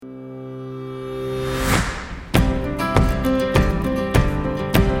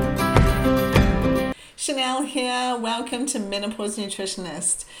there, welcome to Menopause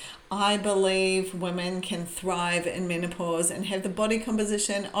Nutritionist. I believe women can thrive in menopause and have the body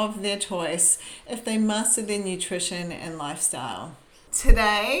composition of their choice if they master their nutrition and lifestyle.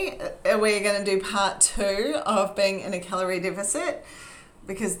 Today we're going to do part 2 of being in a calorie deficit,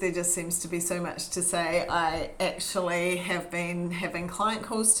 because there just seems to be so much to say. I actually have been having client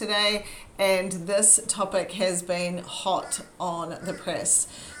calls today, and this topic has been hot on the press.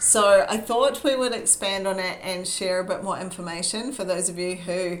 So I thought we would expand on it and share a bit more information for those of you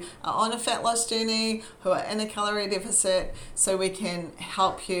who are on a fat loss journey, who are in a calorie deficit, so we can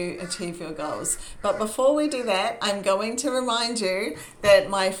help you achieve your goals. But before we do that, I'm going to remind you that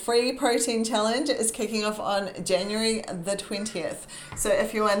my free protein challenge is kicking off on January the 20th. So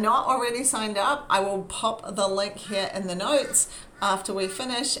if you are not already signed up, I will pop the link here in the notes after we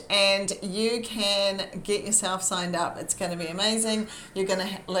finish, and you can get yourself signed up. It's going to be amazing. You're going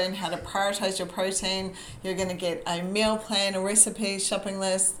to learn how to prioritize your protein. You're going to get a meal plan, a recipe, shopping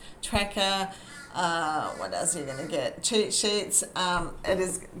list, tracker. What else are you going to get? Cheat sheets. It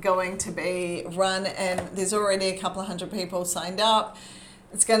is going to be run, and there's already a couple of hundred people signed up.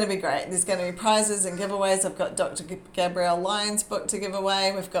 It's going to be great. There's going to be prizes and giveaways. I've got Dr. Gabrielle Lyons' book to give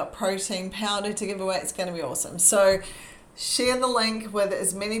away. We've got protein powder to give away. It's going to be awesome. So share the link with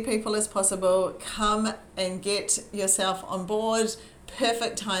as many people as possible. Come and get yourself on board.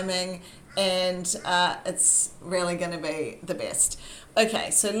 Perfect timing, and it's really going to be the best.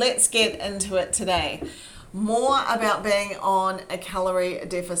 Okay, so let's get into it today. More about being on a calorie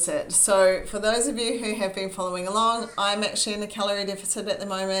deficit. So for those of you who have been following along, I'm actually in a calorie deficit at the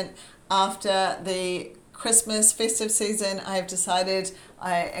moment. After the Christmas festive season, I've decided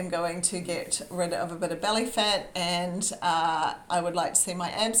I am going to get rid of a bit of belly fat, and I would like to see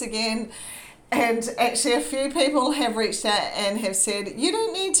my abs again. And actually a few people have reached out and have said, you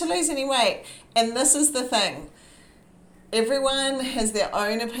don't need to lose any weight. And this is the thing. Everyone has their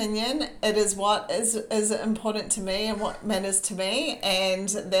own opinion. It is what is important to me and what matters to me, and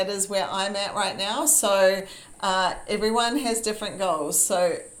that is where I'm at right now. So everyone has different goals.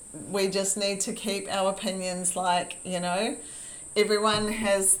 So we just need to keep our opinions everyone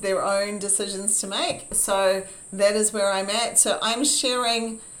has their own decisions to make. So that is where I'm at. So I'm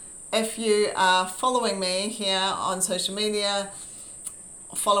sharing, if you are following me here on social media,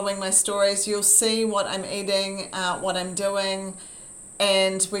 following my stories, you'll see what I'm eating, what I'm doing,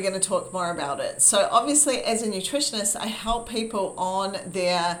 and we're going to talk more about it. So obviously, as a nutritionist, I help people on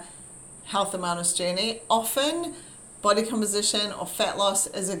their health and wellness journey. Often body composition or fat loss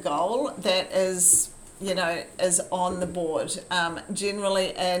is a goal that is on the board, generally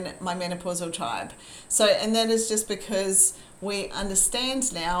in my menopausal tribe. So, and that is just because we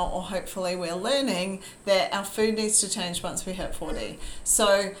understand now, or hopefully we're learning, that our food needs to change once we hit 40.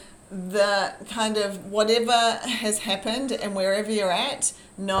 So the kind of whatever has happened and wherever you're at,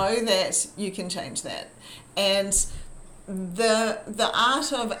 know that you can change that. And the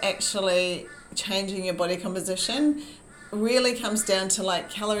art of actually changing your body composition really comes down to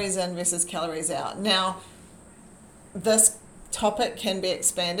calories in versus calories out. Now, this topic can be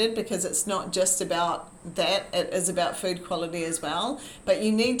expanded because it's not just about that, it is about food quality as well. But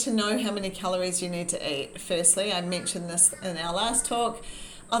you need to know how many calories you need to eat. Firstly, I mentioned this in our last talk.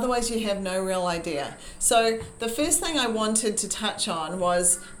 Otherwise, you have no real idea. So the first thing I wanted to touch on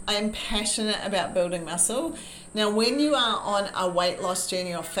was I'm passionate about building muscle. Now, when you are on a weight loss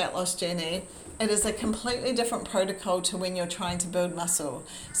journey or fat loss journey, it is a completely different protocol to when you're trying to build muscle.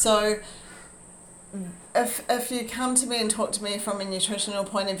 So if you come to me and talk to me from a nutritional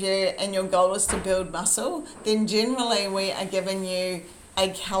point of view and your goal is to build muscle, then generally we are giving you a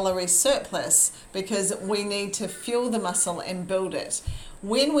calorie surplus because we need to fuel the muscle and build it.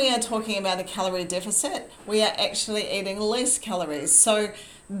 When we are talking about a calorie deficit, we are actually eating less calories. So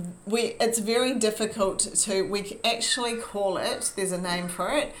it's very difficult to, we actually call it, there's a name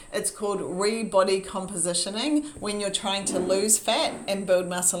for it, it's called body compositioning, when you're trying to lose fat and build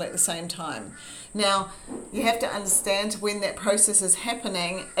muscle at the same time. Now, you have to understand when that process is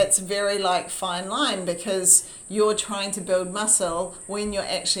happening, it's very fine line, because you're trying to build muscle when you're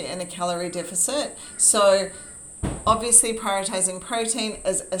actually in a calorie deficit. So obviously prioritizing protein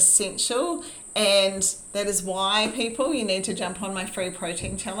is essential, and that is why you need to jump on my free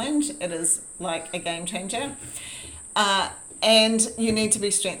protein challenge. It is a game changer. And you need to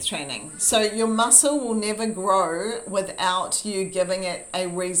be strength training. So your muscle will never grow without you giving it a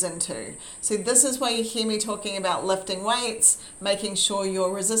reason to. So this is why you hear me talking about lifting weights, making sure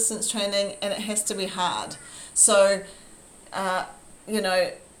you're resistance training, and it has to be hard. So,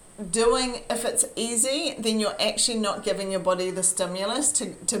 if it's easy, then you're actually not giving your body the stimulus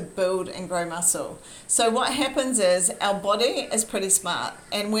to build and grow muscle. So what happens is our body is pretty smart,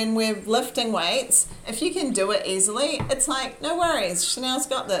 and when we're lifting weights, if you can do it easily, it's like, no worries, Chanel's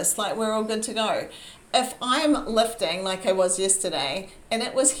got this, like we're all good to go. If I'm lifting like I was yesterday and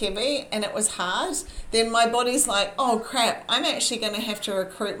it was heavy and it was hard, then my body's like, oh crap, I'm actually going to have to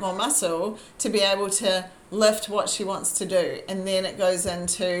recruit more muscle to be able to lift what she wants to do. And then it goes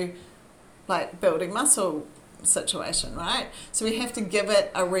into like building muscle situation, right? So we have to give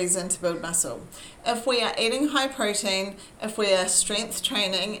it a reason to build muscle. If we are eating high protein, if we are strength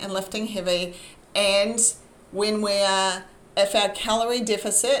training and lifting heavy, and if our calorie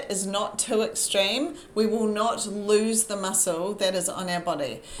deficit is not too extreme, we will not lose the muscle that is on our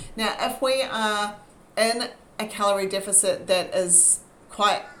body. Now, if we are in a calorie deficit that is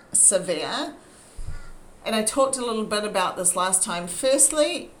quite severe, and I talked a little bit about this last time,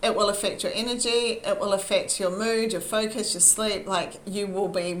 firstly, it will affect your energy, it will affect your mood, your focus, your sleep, like you will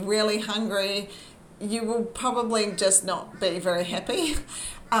be really hungry, you will probably just not be very happy,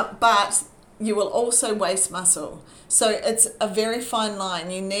 but you will also waste muscle. So it's a very fine line.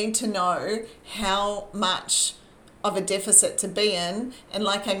 You need to know how much of a deficit to be in. And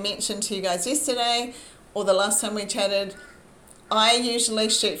like I mentioned to you guys yesterday, or the last time we chatted, I usually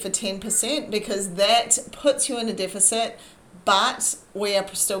shoot for 10% because that puts you in a deficit, but we are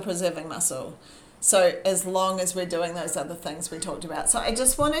still preserving muscle. So as long as we're doing those other things we talked about. So I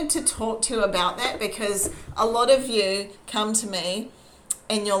just wanted to talk to you about that because a lot of you come to me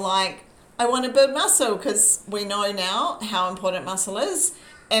and you're like, I want to build muscle because we know now how important muscle is.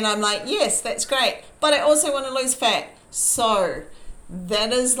 And I'm like, yes, that's great. But I also want to lose fat. So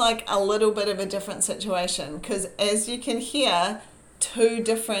that is like a little bit of a different situation because as you can hear, two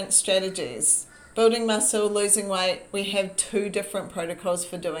different strategies. Building muscle, losing weight, we have two different protocols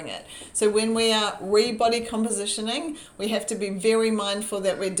for doing it. So when we are body compositioning, we have to be very mindful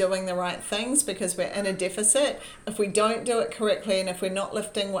that we're doing the right things because we're in a deficit. If we don't do it correctly and if we're not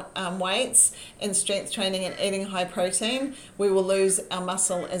lifting weights and strength training and eating high protein, we will lose our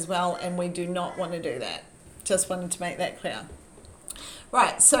muscle as well, and we do not want to do that. Just wanted to make that clear.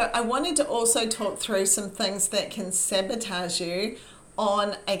 Right, so I wanted to also talk through some things that can sabotage you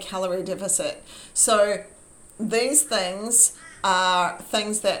on a calorie deficit. So these things are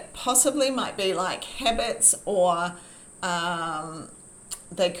things that possibly might be like habits, or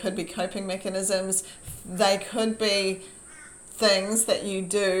they could be coping mechanisms. They could be things that you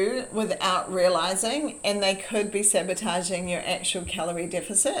do without realizing, and they could be sabotaging your actual calorie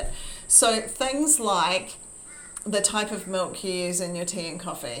deficit. So things like the type of milk you use in your tea and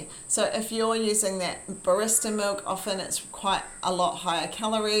coffee. So if you're using that barista milk, often it's quite a lot higher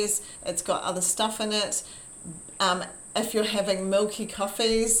calories. It's got other stuff in it. If you're having milky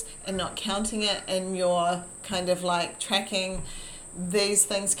coffees and not counting it and you're kind of like tracking, these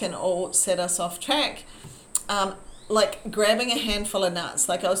things can all set us off track. Like grabbing a handful of nuts.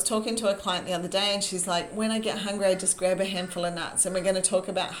 Like I was talking to a client the other day and she's like, when I get hungry, I just grab a handful of nuts. And we're going to talk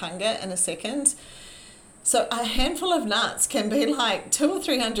about hunger in a second. So a handful of nuts can be like 200 or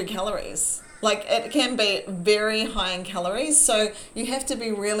 300 calories. Like it can be very high in calories. So you have to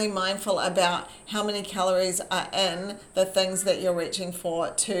be really mindful about how many calories are in the things that you're reaching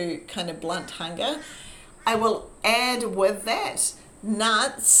for to kind of blunt hunger. I will add with that,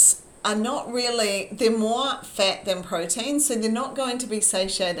 nuts are not really, they're more fat than protein, so they're not going to be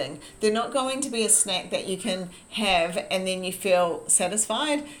satiating. They're not going to be a snack that you can have and then you feel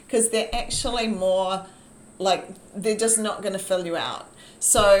satisfied, because they're actually more like, they're just not going to fill you out.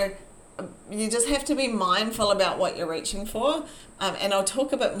 So you just have to be mindful about what you're reaching for. And I'll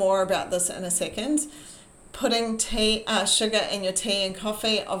talk a bit more about this in a second. Putting sugar in your tea and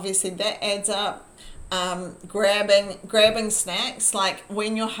coffee, obviously that adds up. Grabbing snacks, like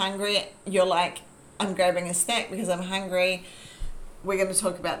when you're hungry, you're like, I'm grabbing a snack because I'm hungry. We're going to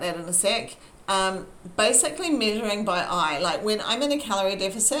talk about that in a sec. Basically measuring by eye. Like when I'm in a calorie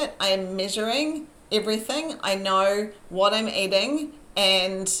deficit, I am measuring everything. I know what I'm eating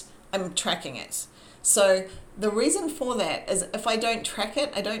and I'm tracking it. So the reason for that is if I don't track it,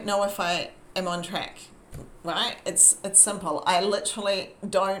 I don't know if I am on track, right? It's simple. I literally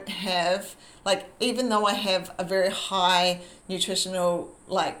don't have, like, even though I have a very high nutritional,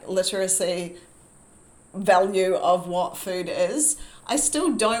 like, literacy value of what food is, I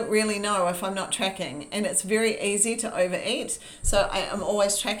still don't really know if I'm not tracking, and it's very easy to overeat. So I am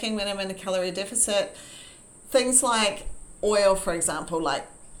always tracking when I'm in a calorie deficit. Things like oil, for example, like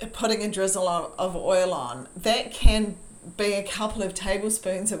putting a drizzle of oil on, that can be a couple of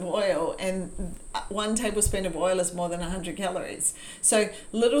tablespoons of oil, and 1 tablespoon of oil is more than 100 calories. So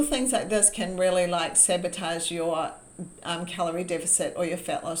little things like this can really like sabotage your calorie deficit or your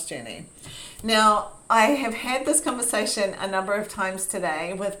fat loss journey. Now, I have had this conversation a number of times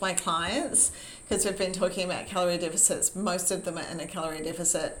today with my clients because we've been talking about calorie deficits. Most of them are in a calorie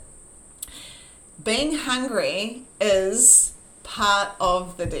deficit. Being hungry is part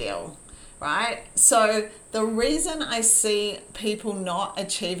of the deal, right? So the reason I see people not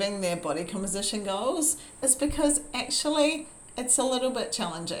achieving their body composition goals is because actually it's a little bit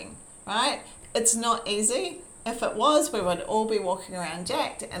challenging, right? It's not easy. If it was, we would all be walking around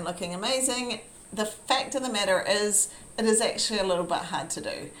jacked and looking amazing. The fact of the matter is, it is actually a little bit hard to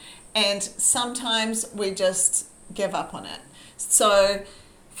do. And sometimes we just give up on it. So,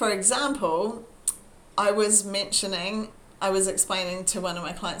 for example, I was explaining to one of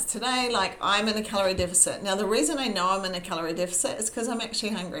my clients today, like, I'm in a calorie deficit. Now, the reason I know I'm in a calorie deficit is because I'm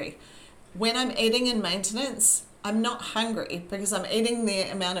actually hungry. When I'm eating in maintenance, I'm not hungry because I'm eating the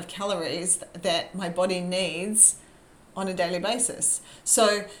amount of calories that my body needs on a daily basis.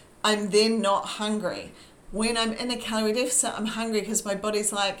 So I'm then not hungry. When I'm in a calorie deficit, I'm hungry because my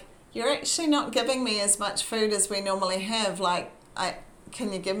body's like, you're actually not giving me as much food as we normally have. Like,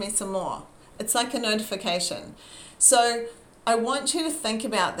 can you give me some more? It's like a notification. So I want you to think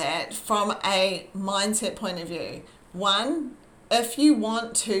about that from a mindset point of view. One, if you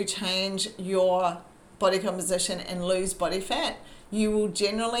want to change your body composition and lose body fat, you will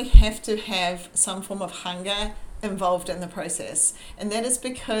generally have to have some form of hunger involved in the process. And that is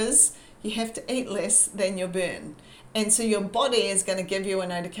because you have to eat less than you burn. And so your body is going to give you a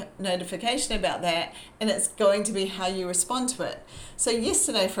notification about that, and it's going to be how you respond to it. So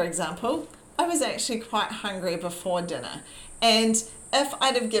yesterday, for example, I was actually quite hungry before dinner. And if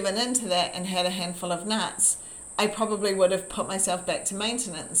I'd have given in to that and had a handful of nuts, I probably would have put myself back to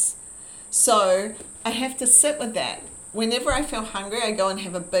maintenance. So I have to sit with that. Whenever I feel hungry, I go and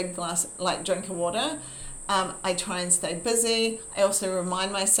have a big drink of water. I try and stay busy. I also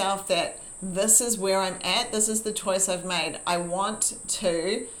remind myself that this is where I'm at. This is the choice I've made. I want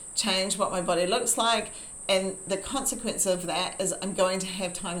to change what my body looks like. And the consequence of that is I'm going to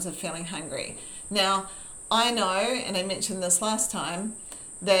have times of feeling hungry. Now, I know, and I mentioned this last time,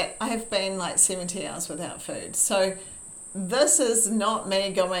 that I have been like 70 hours without food. So this is not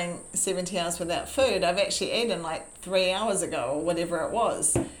me going 70 hours without food. I've actually eaten like 3 hours ago or whatever it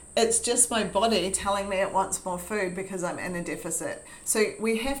was. It's just my body telling me it wants more food because I'm in a deficit. So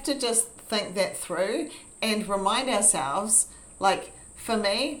we have to just think that through and remind ourselves, like, for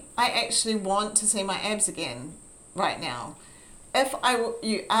me, I actually want to see my abs again right now. If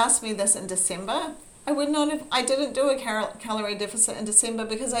you asked me this in December, I would not have. I didn't do a calorie deficit in December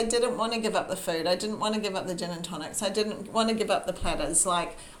because I didn't want to give up the food. I didn't want to give up the gin and tonics. I didn't want to give up the platters.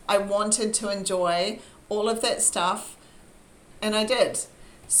 Like, I wanted to enjoy all of that stuff, and I did.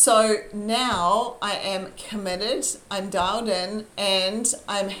 So now I am committed, I'm dialed in, and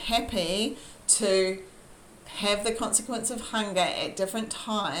I'm happy to have the consequence of hunger at different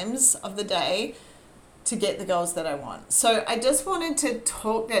times of the day to get the goals that I want. So I just wanted to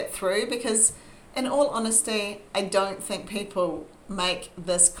talk that through because, in all honesty, I don't think people make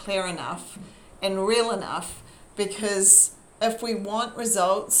this clear enough and real enough, because if we want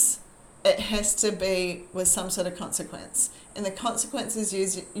results, it has to be with some sort of consequence. And the consequence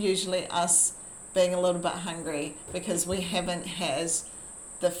is usually us being a little bit hungry because we haven't had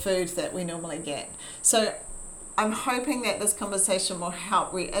the food that we normally get. So I'm hoping that this conversation will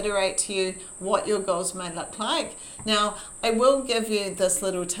help reiterate to you what your goals may look like. Now, I will give you this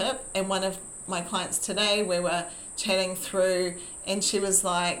little tip. And one of my clients today, we were chatting through, and she was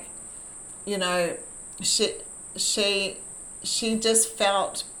like, you know, she just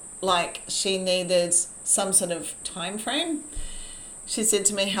felt like she needed some sort of time frame. She said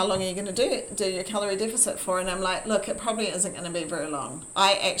to me, how long are you going to do your calorie deficit for? And I'm like, look, it probably isn't going to be very long.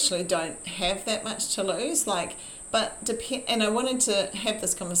 I actually don't have that much to lose. And I wanted to have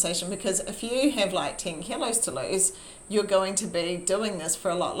this conversation because if you have like 10 kilos to lose, you're going to be doing this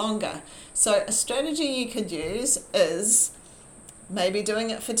for a lot longer. So a strategy you could use is maybe doing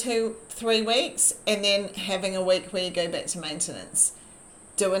it for 2-3 weeks and then having a week where you go back to maintenance.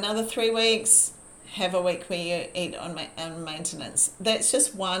 Do another 3 weeks, have a week where you eat on maintenance. That's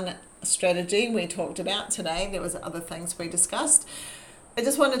just one strategy we talked about today. There was other things we discussed. I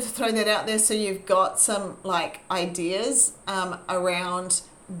just wanted to throw that out there so you've got some ideas around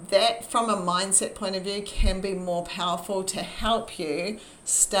that. From a mindset point of view, can be more powerful to help you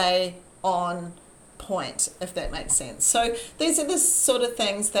stay on point, if that makes sense. So these are the sort of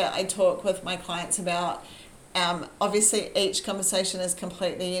things that I talk with my clients about. Obviously, each conversation is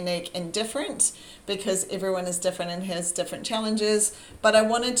completely unique and different because everyone is different and has different challenges. But I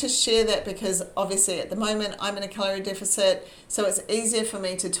wanted to share that because obviously at the moment I'm in a calorie deficit, so it's easier for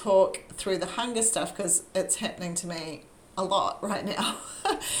me to talk through the hunger stuff because it's happening to me a lot right now.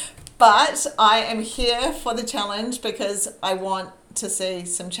 But I am here for the challenge because I want to see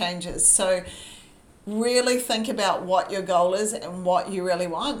some changes. So really think about what your goal is and what you really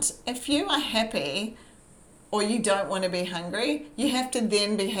want. If you are happy or you don't want to be hungry, you have to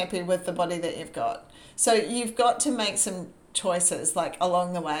then be happy with the body that you've got. So you've got to make some choices like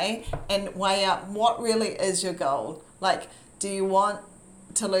along the way and weigh up what really is your goal. Like, do you want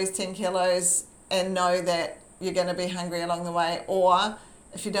to lose 10 kilos and know that you're going to be hungry along the way? Or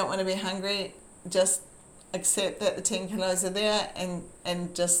if you don't want to be hungry, just accept that the 10 kilos are there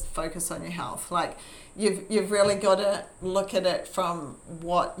and just focus on your health. Like, you've really got to look at it from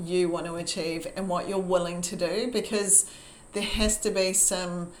what you want to achieve and what you're willing to do, because there has to be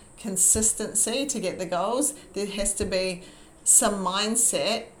some consistency to get the goals. There has to be some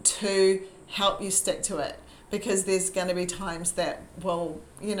mindset to help you stick to it, because there's going to be times that will,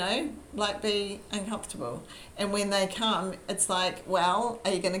 be uncomfortable. And when they come, it's like, well,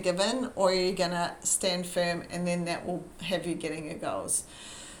 are you going to give in or are you going to stand firm? And then that will have you getting your goals.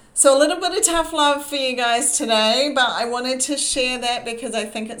 So a little bit of tough love for you guys today, but I wanted to share that because I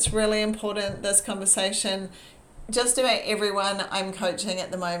think it's really important, this conversation. Just about everyone I'm coaching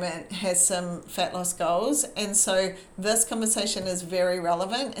at the moment has some fat loss goals, and so this conversation is very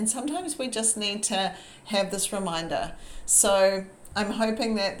relevant, and sometimes we just need to have this reminder. So I'm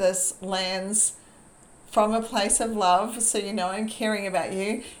hoping that this lands from a place of love, so I'm caring about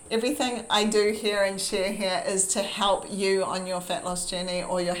you. Everything I do here and share here is to help you on your fat loss journey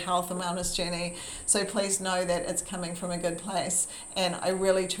or your health and wellness journey. So please know that it's coming from a good place, and I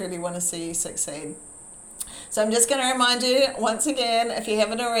really truly want to see you succeed. So I'm just going to remind you once again, if you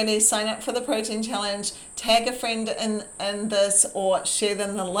haven't already, sign up for the protein challenge, tag a friend in this, or share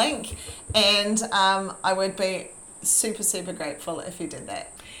them the link, and I would be super, super grateful if you did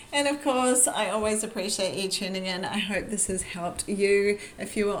that. And of course, I always appreciate you tuning in. I hope this has helped you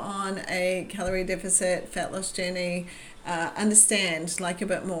if you are on a calorie deficit, fat loss journey, understand a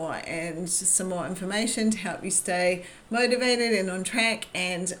bit more and some more information to help you stay motivated and on track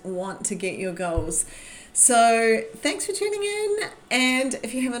and want to get your goals. So thanks for tuning in, and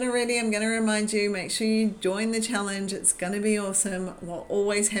if you haven't already, I'm going to remind you, make sure you join the challenge. It's going to be awesome. What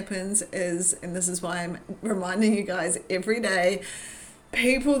always happens is, and this is why I'm reminding you guys every day,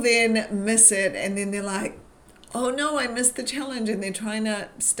 people then miss it and then they're like, oh no, I missed the challenge, and they're trying to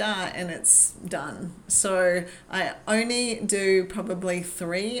start and it's done. So I only do probably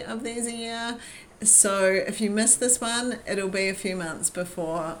 3 of these a year. So if you miss this one, it'll be a few months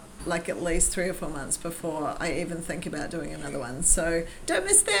before, at least 3 or 4 months before I even think about doing another one. So don't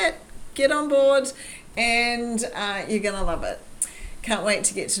miss that. Get on board, and you're going to love it. Can't wait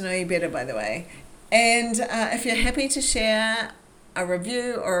to get to know you better, by the way. And if you're happy to share a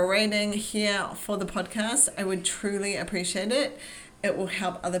review or a rating here for the podcast, I would truly appreciate it. It will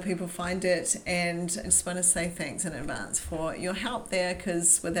help other people find it, and I just want to say thanks in advance for your help there,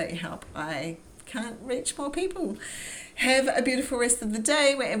 because without your help, I can't reach more people. Have a beautiful rest of the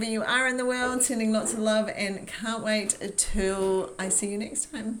day wherever you are in the world, sending lots of love, and can't wait till I see you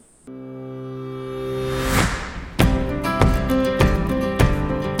next time.